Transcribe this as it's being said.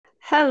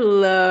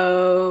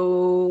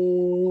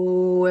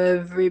Hello,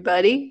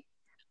 everybody.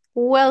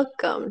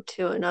 Welcome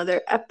to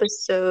another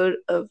episode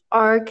of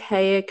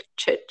Archaic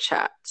Chit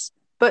Chats.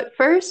 But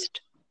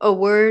first, a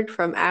word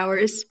from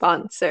our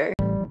sponsor.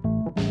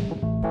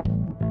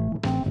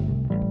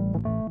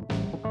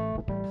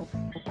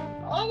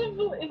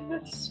 Audible is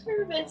the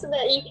service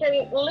that you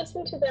can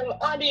listen to them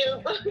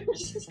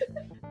audiobooks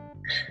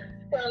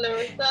cuando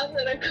estás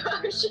en a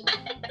car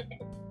shed.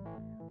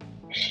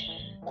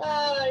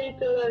 Ay,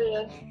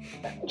 todavía.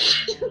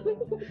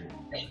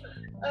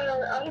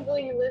 Audible,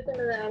 you listen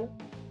to them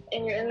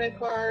and you're in the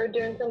car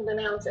doing something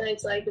else, and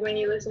it's like when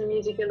you listen to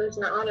music, you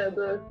listen to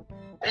audiobook,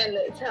 and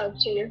it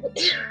helps you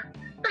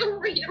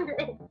read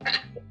real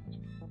fast.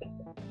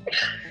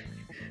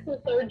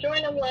 So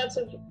join them lots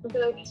of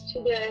books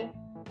today.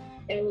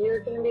 And you're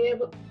gonna be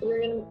able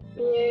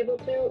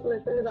to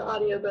listen to the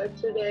audiobook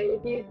today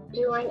if you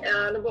join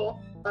Audible.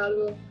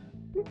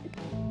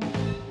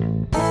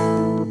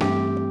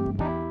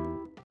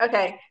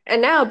 Okay,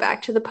 and now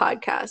back to the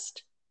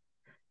podcast.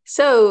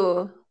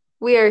 So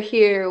we are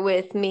here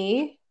with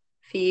me,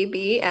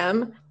 Phoebe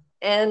M,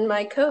 and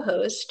my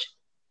co-host,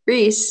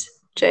 Reese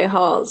J.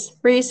 Halls.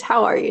 Reese,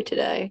 how are you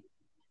today?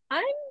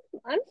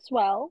 I'm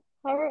swell.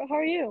 How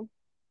are you?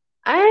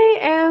 I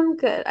am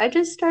good. I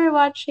just started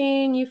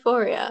watching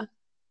Euphoria.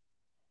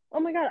 Oh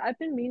my God, I've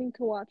been meaning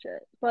to watch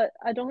it, but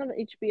I don't have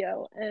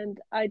HBO and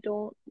I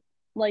don't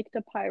like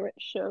to pirate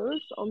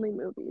shows, only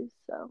movies.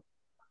 So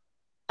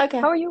Okay.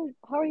 how are you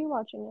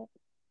watching it?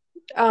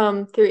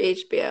 Through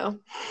HBO.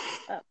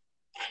 Oh.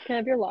 Can I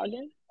have your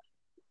login?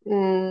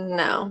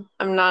 No,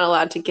 I'm not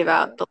allowed to give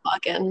out the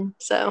login.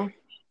 So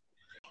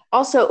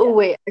also, oh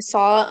wait, I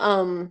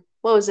saw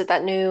what was it,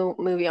 that new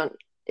movie on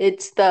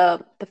it's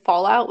the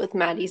Fallout with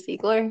Maddie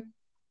Ziegler.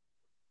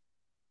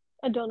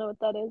 I don't know what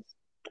that is.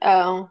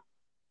 Oh.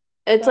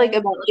 It's like Sorry.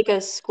 about like a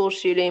school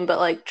shooting, but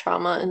like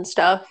trauma and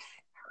stuff.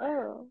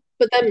 Oh.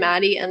 But then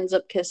Maddie ends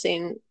up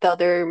kissing the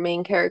other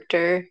main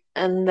character,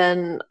 and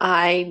then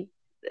I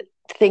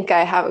think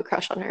I have a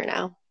crush on her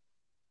now.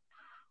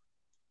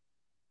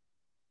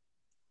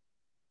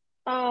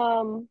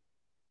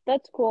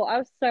 That's cool. I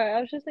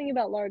was just thinking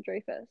about Laura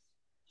Dreyfus.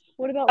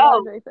 What about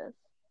Oh, Laura Dreyfus?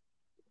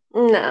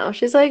 no,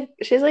 she's like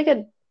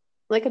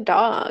a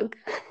dog.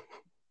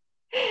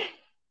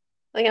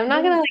 Like I'm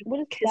not gonna What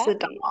like does kiss a that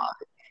dog. mean?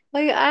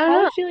 Like I don't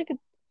How know. is she like a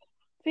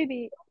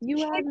Phoebe? You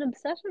She, have an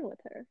obsession with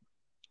her.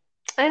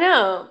 I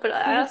know, but You're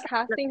I just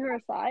also casting her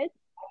aside?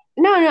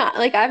 no,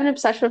 like I have an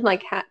obsession with my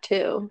cat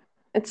too.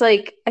 It's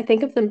like I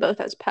think of them both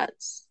as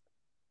pets.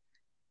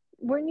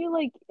 Weren't you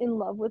like in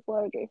love with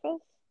Laura Dreyfus?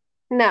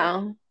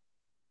 No,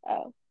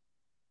 Oh,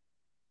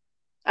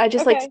 I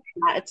just like saying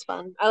okay. that. It's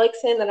fun. I like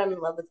saying that I'm in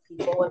love with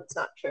people when it's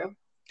not true.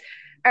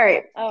 All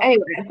right. Oh,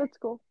 Anyway, that's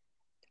cool.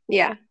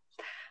 yeah.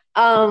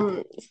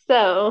 Um,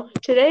 so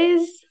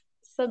today's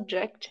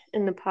subject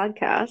in the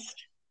podcast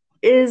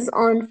is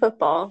on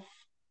football,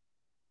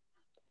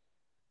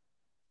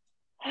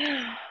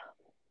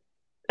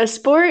 a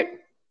sport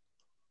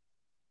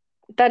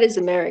that is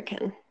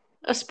American,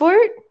 a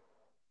sport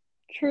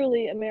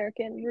Truly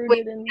American, with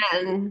rooted in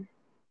men.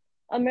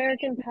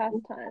 American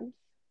pastimes.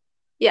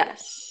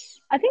 Yes.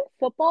 I think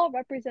football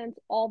represents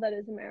all that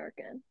is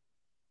American.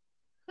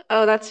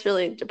 Oh, that's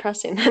really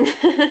depressing then.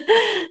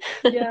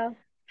 Yeah.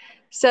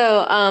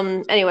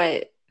 So,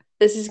 anyway,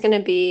 this is going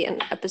to be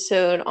an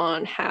episode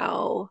on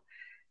how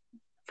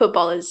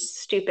football is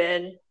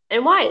stupid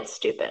and why it's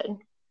stupid.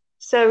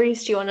 So,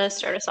 Reese, do you want to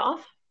start us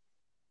off?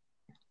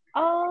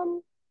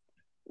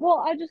 Well,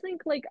 I just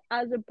think like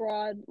as a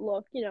broad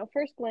look,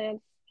 first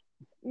glance,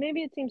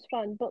 maybe it seems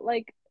fun, but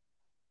like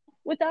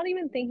without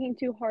even thinking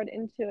too hard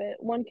into it,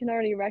 one can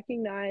already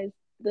recognize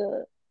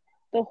the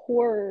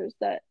horrors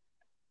that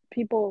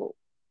people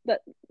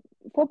that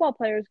football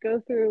players go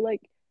through.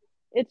 Like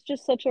it's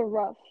just such a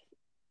rough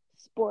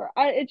sport.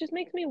 It just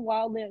makes me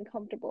wildly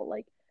uncomfortable.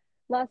 Like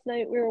last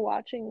night we were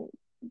watching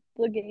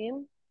the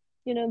game,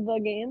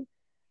 the game,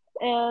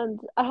 and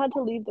I had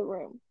to leave the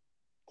room,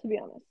 to be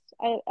honest.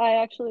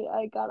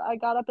 I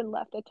got up and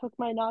left. I took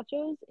my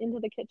nachos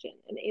into the kitchen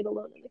and ate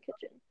alone in the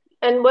kitchen.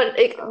 And what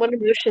Um,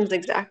 emotions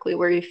exactly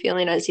were you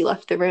feeling as you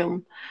left the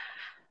room?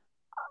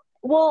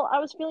 well, I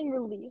was feeling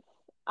relief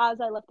as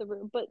I left the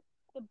room, but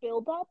the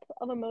buildup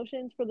of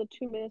emotions for the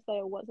 2 minutes that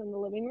I was in the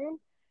living room,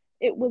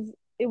 it was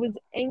it was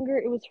anger,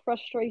 it was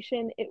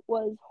frustration, it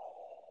was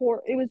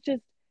it was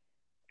just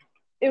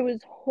it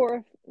was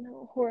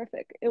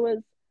horrific. It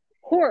was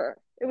horror.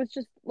 It was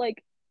just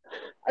like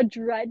a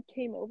dread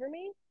came over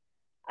me.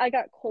 I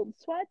got cold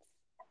sweats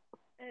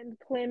and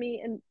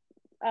clammy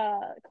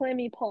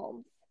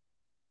palms.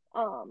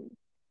 Um,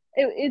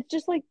 it's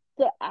just like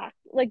the act,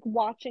 like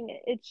watching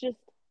it. It's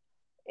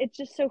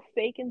just so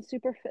fake and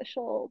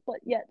superficial, but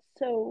yet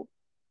so.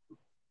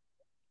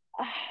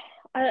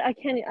 I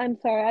can't. I'm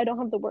sorry. I don't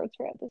have the words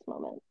for it at this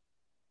moment.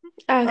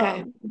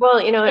 Okay. Well,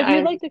 If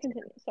you'd like to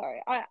continue,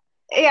 sorry.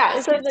 Yeah,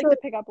 If you'd like to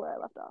pick up where I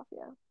left off,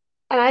 yeah.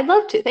 and I'd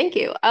love to. Thank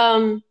you.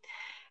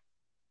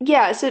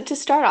 Yeah, so to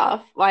start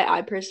off, why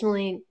I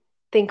personally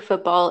think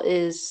football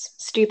is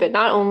stupid.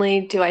 Not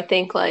only do I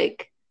think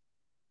like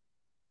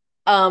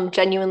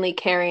genuinely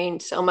caring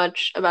so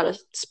much about a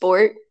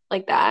sport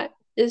like that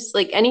is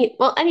like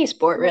any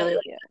sport really, Right,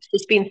 like yeah.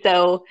 just being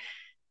so,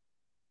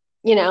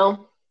 you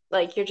know,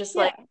 like you're just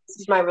like, Yeah. this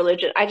is my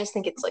religion. I just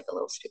think it's like a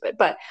little stupid.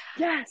 But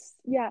Yes,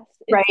 yes.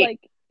 It's right. like,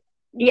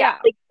 Yeah,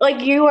 yeah,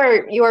 like you the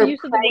are use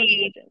of the word praying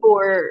religion.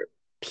 for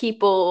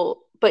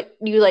people, but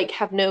you like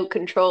have no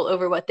control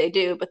over what they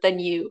do, but then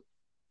you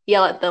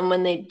yell at them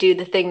when they do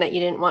the thing that you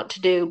didn't want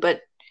to do.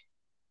 But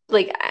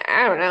like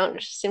I don't know, it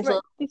just seems a Right.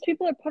 little These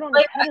people are put on a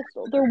like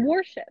pedestal. They're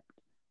worshipped.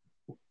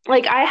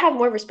 I have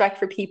more respect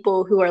for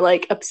people who are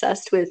like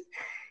obsessed with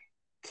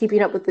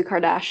keeping up with the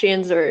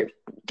Kardashians or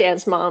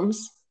dance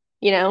moms,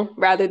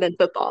 rather than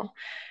football.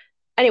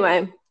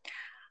 Anyway,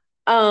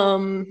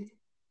 um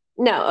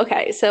no,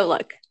 okay. So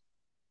look,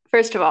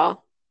 first of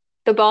all,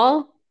 the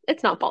ball,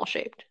 it's not ball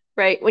shaped,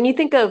 right? When you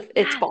think of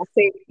it's Yes. ball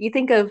shaped, you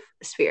think of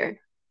a sphere.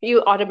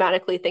 You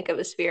automatically think of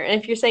a sphere. And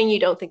if you're saying you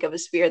don't think of a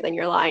sphere, then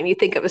you're lying. You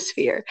think of a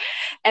sphere.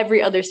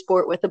 Every other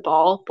sport with a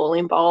ball,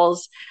 bowling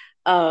balls,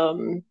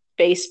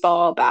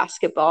 baseball,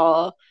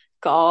 basketball,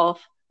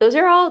 golf, those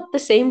are all the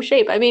same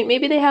shape. I mean,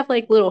 maybe they have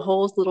like little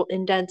holes, little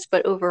indents,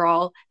 but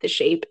overall, the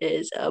shape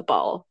is a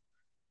ball.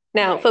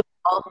 Now, Right.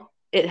 football,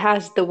 it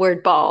has the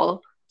word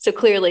ball, so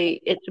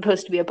clearly it's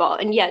supposed to be a ball,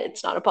 and yet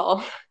it's not a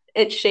ball.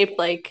 It's shaped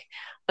like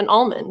an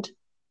almond.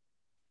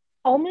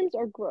 Almonds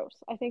are gross.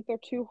 I think they're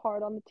too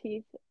hard on the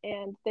teeth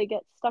and they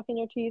get stuck in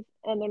your teeth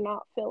and they're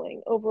not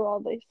filling.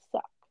 Overall, they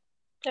suck.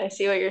 I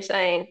see what you're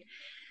saying.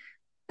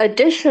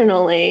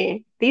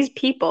 Additionally, these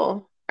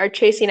people are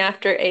chasing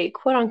after a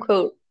quote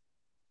unquote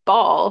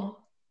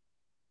ball,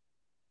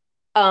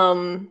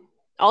 um,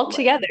 Right.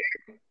 altogether,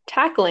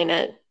 tackling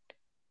it,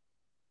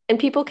 and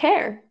people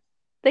care.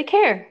 They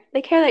care.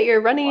 They care that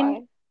you're running,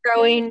 Why?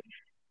 throwing,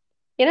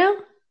 you know?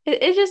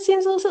 It just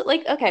seems a little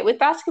like, okay, with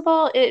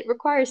basketball, it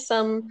requires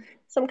some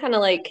kind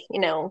of like,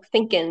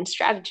 thinking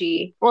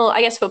strategy. Well,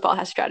 I guess football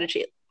has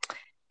strategy.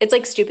 It's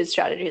like stupid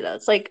strategy though.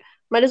 It's like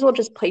might as well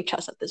just play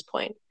chess at this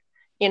point.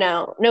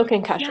 No Yes.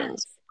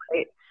 concussions,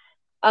 right?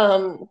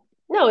 Um,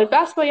 no, with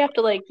basketball you have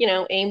to like,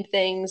 aim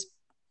things.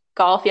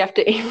 Golf, you have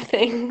to aim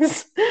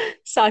things.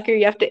 Soccer,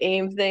 you have to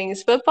aim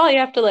things. Football, you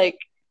have to like,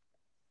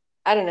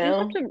 I don't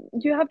know.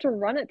 You have to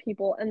run at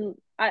people and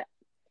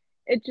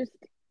it just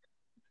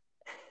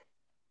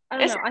I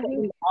don't It's know. I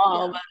think not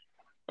ball, yeah.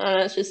 but I don't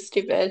know, it's just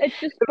stupid. It's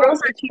just The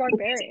rules are it's too confusing.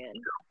 barbarian.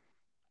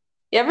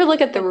 You ever look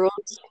at the Like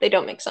rules? They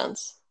don't make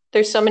sense.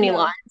 There's so many no.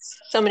 lines,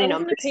 so many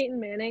numbers. I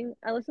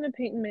listened to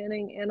Peyton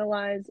Manning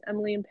analyze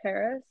Emily in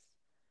Paris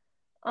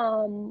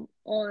on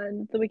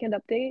the Weekend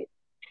Update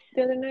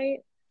the other night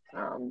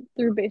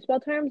through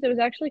baseball terms. It was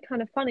actually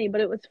kind of funny,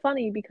 but it was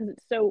funny because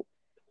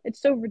it's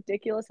so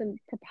ridiculous and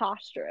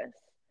preposterous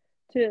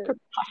to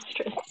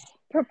Preposterous.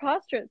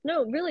 preposterous.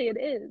 No, really it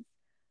is.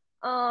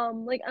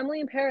 Like Emily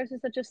in Paris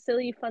is such a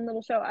silly, fun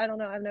little show. I don't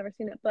know, I've never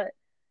seen it, but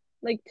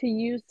like to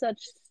use such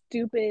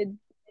stupid,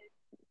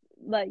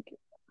 like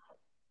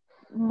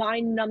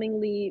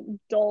mind-numbingly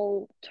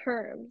dull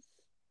terms.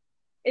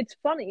 It's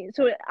funny.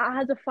 So it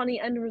has a funny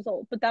end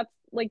result, but that's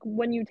like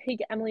when you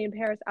take Emily in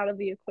Paris out of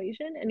the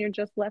equation and you're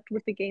just left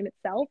with the game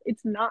itself,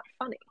 it's not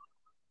funny.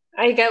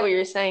 I get what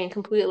you're saying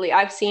completely.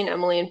 I've seen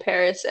Emily in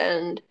Paris,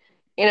 and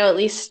at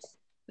least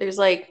there's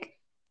like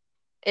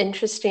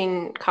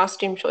interesting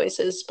costume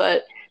choices.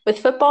 But with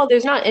football,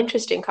 there's not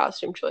interesting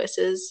costume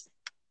choices.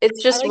 It's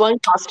I just like one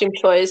costume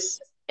choice,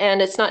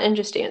 and it's not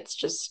interesting. It's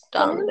just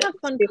some of dumb. them have It's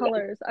fun stupid.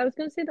 colors. I was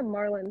gonna say the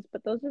Marlins,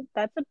 but those are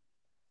That's a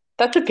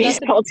that's a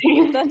baseball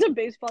team. that's a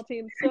baseball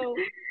team. So I would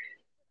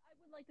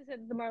like to say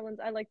that the Marlins,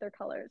 I like their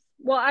colors.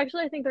 Well,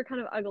 actually I think they're kind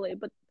of ugly,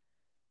 but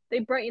they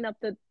brighten up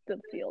the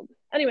field.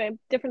 Anyway,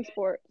 different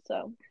sport,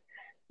 so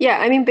Yeah,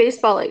 I mean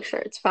baseball, like sure,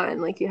 it's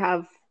fine. Like you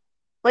have,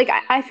 like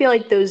I feel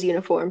like those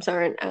uniforms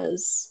aren't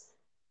as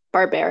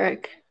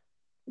barbaric.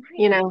 right.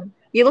 You know,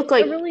 you look It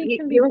like really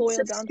can be you look so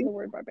boiled down to the stupid.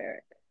 word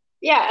barbaric.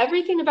 Yeah,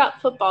 everything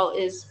about football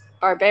is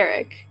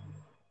barbaric,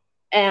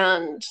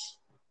 and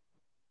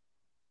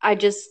I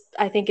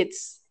think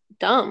it's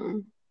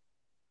dumb.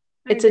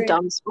 I It's a agree.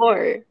 dumb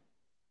sport.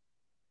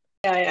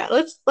 Yeah, yeah.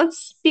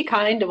 Let's be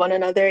kind to one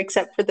another,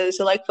 except for those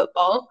who like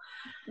football.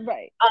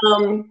 Right.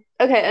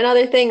 Okay,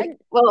 another thing. And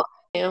Well,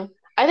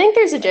 I think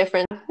there's a right.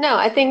 difference. No,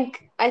 I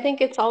think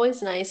it's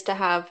always nice to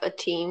have a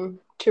team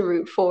to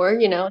root for.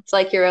 It's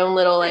like your own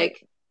little Right.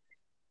 like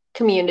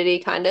community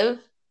kind of.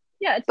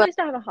 Yeah, it's But nice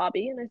to have a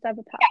hobby and nice to have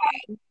a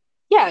passion.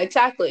 yeah,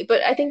 exactly.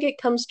 But I think it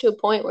comes to a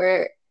point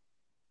where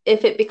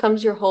if it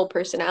becomes your whole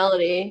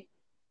personality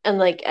and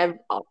like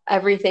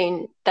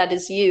everything that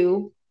is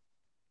you,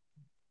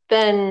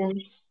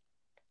 then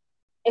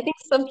I think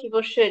some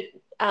people should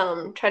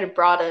try to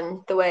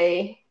broaden the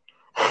way.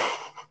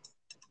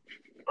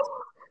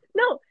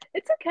 No,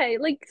 it's okay.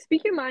 Like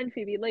speak your mind,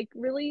 Phoebe. Like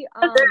really,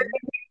 All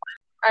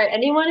right,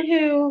 anyone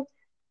who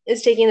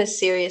is taking this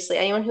seriously,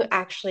 anyone who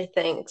actually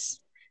thinks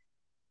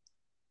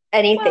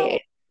anything, well,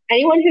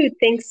 anyone who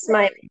thinks my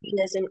right.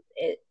 opinion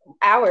is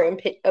our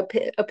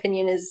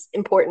opinion is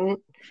important,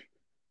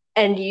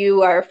 and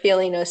you are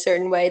feeling a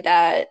certain way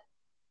that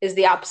is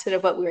the opposite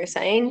of what we were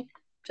saying,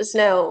 just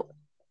know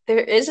there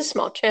is a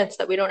small chance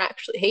that we don't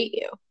actually hate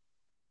you.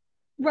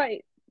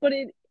 Right. But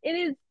it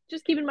is,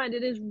 just keep in mind,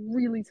 it is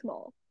really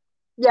small.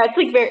 Yeah, it's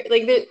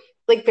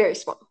like very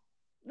small.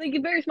 Like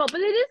very small,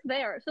 but it is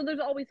there. So there's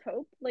always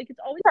hope. Like it's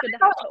always good to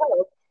have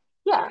hope.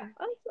 Yeah.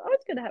 Always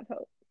good to have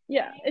hope.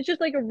 Yeah. It's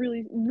just like a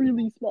really,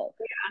 really small.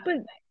 But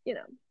you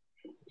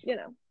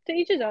know, to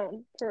each his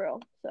own, for real.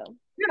 So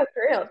Yeah,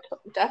 for real.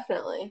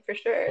 Definitely, for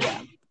sure.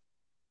 yeah.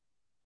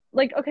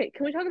 Like, okay,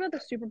 can we talk about the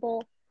Super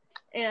Bowl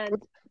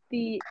and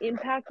the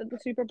impact that the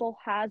Super Bowl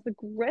has, the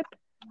grip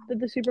that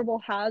the Super Bowl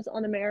has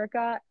on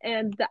America,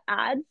 and the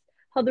ads?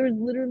 How there's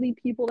literally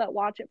people that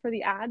watch it for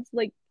the ads.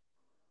 Like,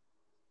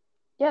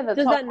 Yeah, that's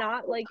does all. that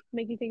not like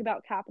make you think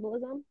about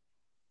capitalism?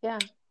 Yeah,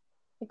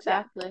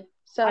 exactly.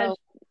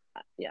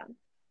 Yeah,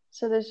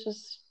 So there's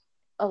just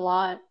a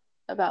lot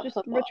about just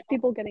football. rich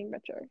people getting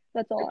richer.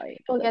 That's all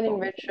People getting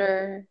I'm saying.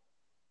 richer.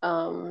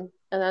 And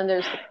then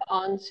there's the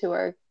cons who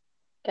are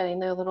getting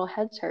their little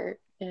heads hurt,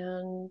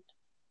 and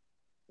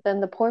then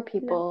the poor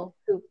people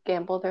who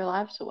gamble their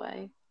lives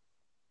away.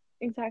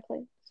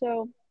 Exactly.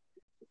 So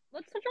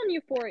let's touch on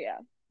Euphoria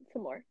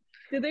some more.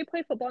 Do they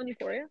play football in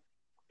Euphoria?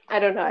 I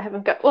don't know. I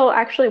haven't got. Well,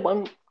 actually,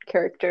 one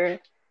character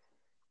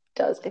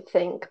does, I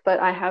think, but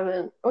I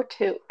haven't, or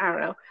two. I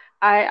don't know.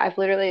 I've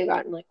literally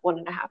gotten like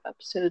 1.5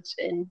 episodes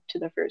into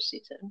the first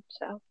season,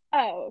 so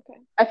Oh, okay.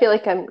 I feel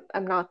like I'm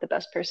not the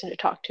best person to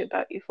talk to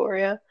about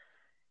Euphoria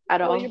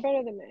at Well, all. you're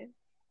better than me.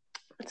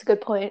 That's a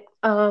good point.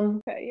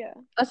 Okay, yeah.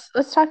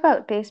 Let's talk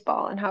about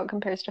baseball and how it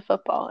compares to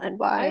football and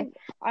why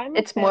I'm a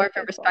it's fan more of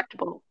of a baseball.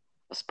 respectable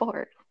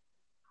sport.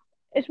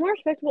 It's more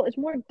respectable. It's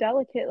more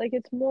delicate. Like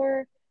it's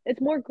more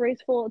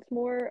graceful. It's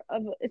more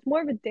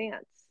of a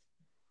dance,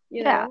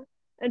 you Yeah, know.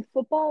 And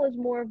football is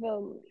more of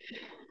a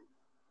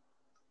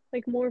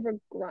more of a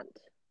grunt,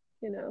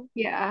 you know.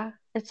 yeah.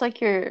 It's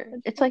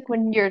It's like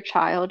when you're a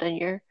child and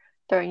you're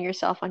throwing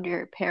yourself under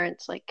your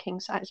parents' like king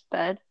size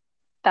bed.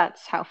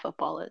 That's how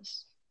football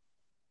is.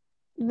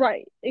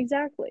 right,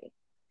 exactly.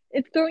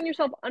 It's throwing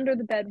yourself under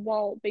the bed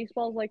while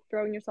baseball is like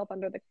throwing yourself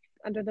under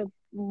the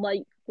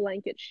light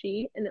blanket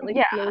sheet, and it like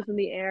Yeah, flows in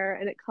the air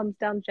and it comes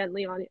down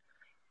gently on you.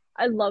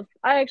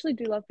 I actually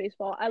do love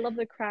baseball. I love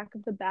the crack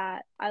of the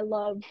bat. I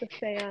love the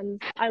fans.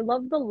 I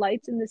love the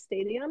lights in the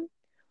stadium I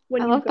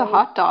when you love the go.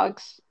 hot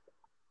dogs.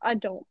 I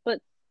don't,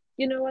 but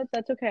you know what?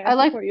 That's okay. I I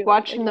like support you.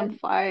 watching Like them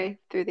fly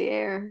through the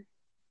air.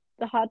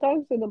 the hot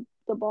dogs or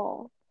the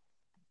ball.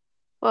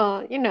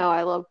 Well,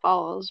 I love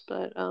balls,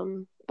 but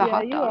the Yeah,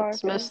 hot you are a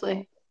dogs fan.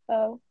 mostly.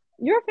 Oh,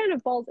 you're a fan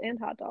of balls and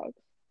hot dogs.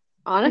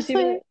 Do you see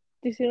Honestly,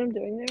 what I'm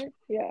doing there?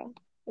 Yeah.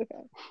 Okay.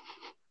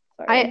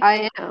 I Sorry.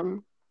 I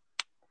am.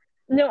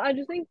 No, I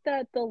just think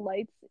that the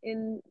lights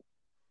in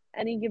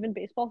any given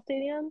baseball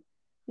stadium,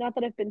 not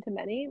that I've been to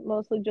many,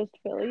 mostly just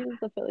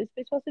the Phillies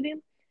baseball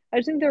stadium. I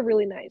just think they're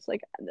really nice.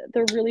 Like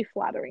they're really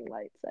flattering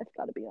lights, I've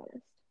got to be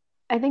honest.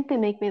 I think they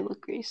make me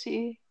look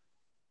greasy.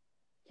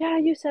 Yeah,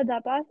 you said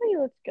that, but I thought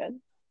you looked good.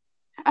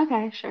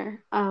 Okay,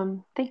 sure.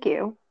 Thank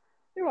you,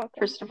 You're welcome.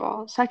 first of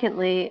all.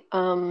 Secondly,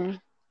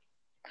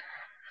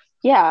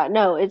 yeah,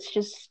 no, it's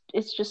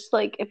just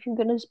like if you're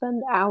gonna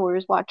spend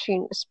hours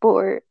watching a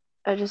sport,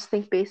 I just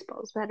think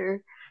baseball's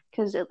better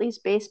because at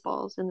least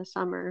baseball's in the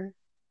summer.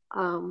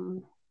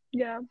 Um,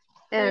 Yeah,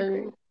 I agree.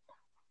 and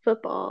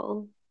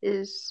football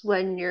is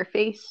when your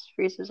face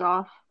freezes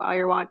off while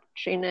you're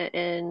watching it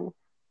in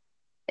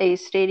a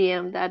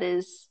stadium that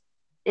is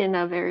in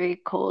a very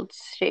cold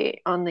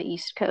state on the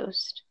East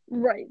Coast.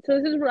 Right. So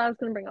this is what I was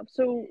gonna bring up.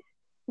 So,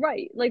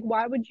 right, like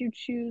why would you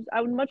choose?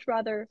 I would much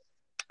rather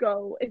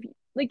go if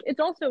like it's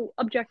also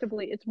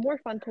objectively it's more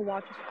fun to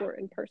watch a sport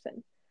in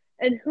person.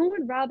 And who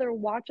would rather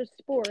watch a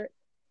sport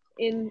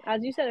in,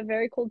 as you said, a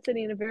very cold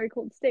city in a very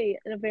cold state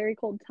in a very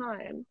cold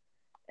time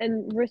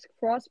and risk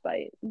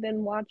frostbite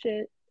than watch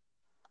it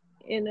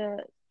in a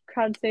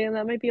crowded stadium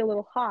that might be a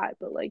little hot,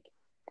 but like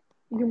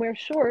you can wear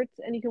shorts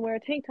and you can wear a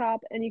tank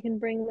top and you can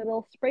bring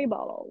little spray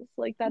bottles.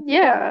 Like that's fun.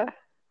 Yeah.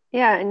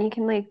 Yeah, and you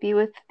can like be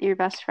with your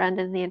best friend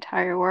in the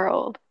entire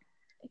world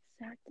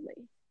Exactly.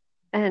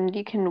 and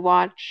you can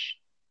watch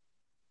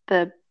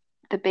the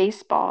the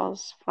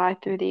baseballs fly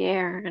through the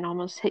air and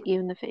almost hit you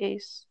in the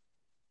face.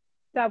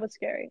 That was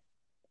scary.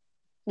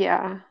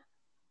 Yeah,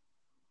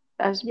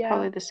 that was Yeah,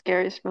 probably the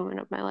scariest moment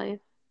of my life.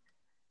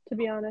 to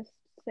be honest,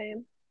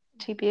 same.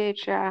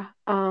 TBH, yeah.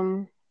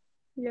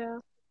 Yeah.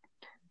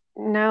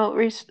 Now,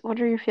 Reese, what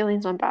are your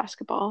feelings on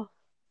basketball?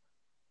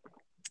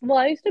 Well,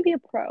 I used to be a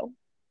pro.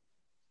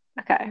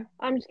 Okay.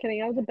 I'm just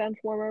kidding. I was a bench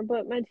warmer,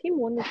 but my team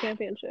won the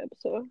championship,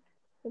 so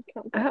I'd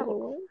count that as a Oh,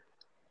 win.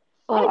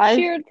 well, I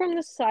cheered from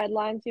the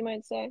sidelines, you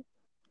might say.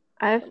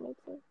 I've Some might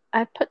say.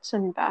 I've put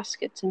some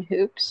baskets in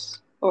hoops,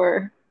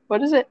 or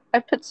what is it?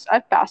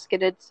 I've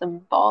basketed some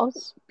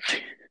balls.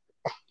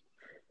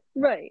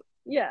 Right.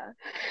 Yeah.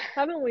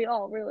 Haven't we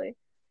all, really?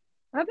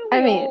 Haven't I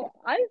we mean, all?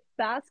 I've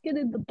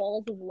basketed the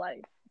balls of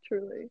life,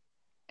 truly.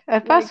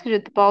 I've Like,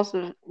 basketed the balls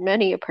of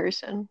many a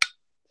person.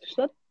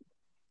 shut.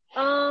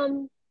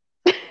 Um,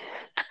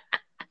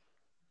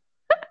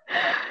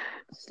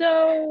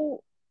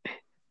 So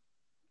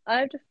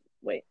I have to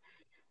wait.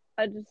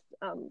 I just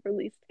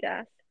released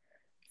gas.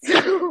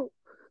 So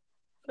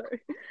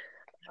sorry.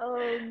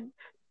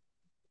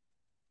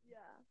 Yeah.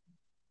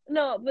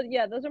 No, but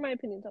yeah, those are my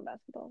opinions on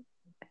basketball.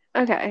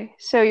 Okay,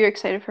 so you're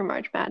excited for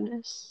March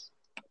Madness.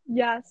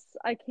 Yes,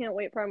 I can't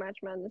wait for our Match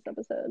Madness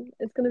episode.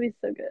 It's gonna be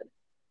so good.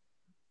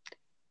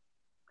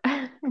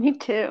 Me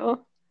too,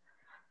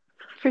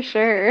 for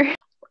sure.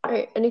 All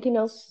right, anything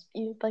else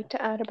you'd like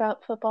to add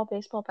about football,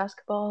 baseball,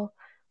 basketball,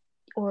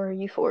 or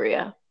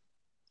Euphoria?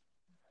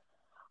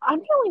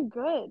 I'm feeling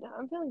good.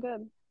 I'm feeling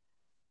good.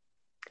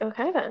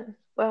 Okay then.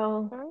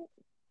 Well,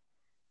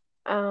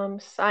 All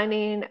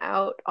signing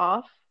out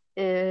off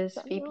is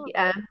right.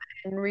 VPM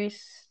and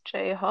Reese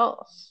J.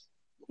 Halls.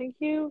 Thank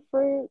you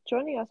for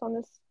joining us on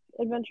this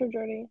adventure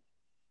journey.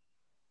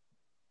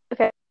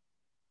 Okay.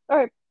 All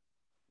right.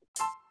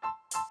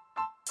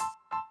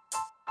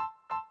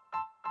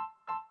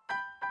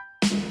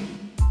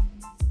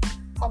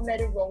 I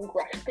met her on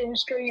Grafton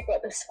Street by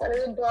the side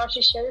of the bar.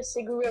 She shared a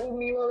cigarette with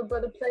me while her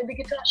brother played the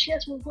guitar. She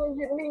asked me, "What does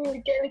it mean to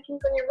get a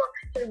kink on your rock?"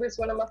 It was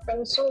one of my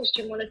friend's songs.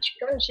 Do you want to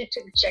check on? She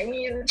took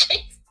Jamie and the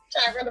chase.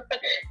 I ran up and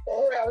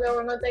out there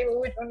on my table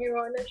with on your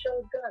right and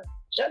shotgun.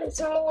 Shot it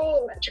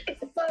small, I took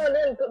it to fire,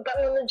 then put back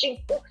on the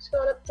jukebox,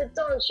 got up to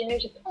dance. She knew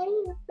she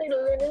played a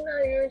fiddle in an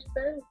Irish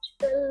band. She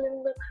fell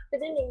in love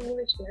with an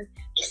Englishman.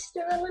 Kissed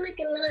her on the neck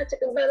and then I took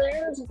her by the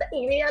hands.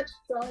 Baby, I just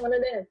want to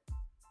dance.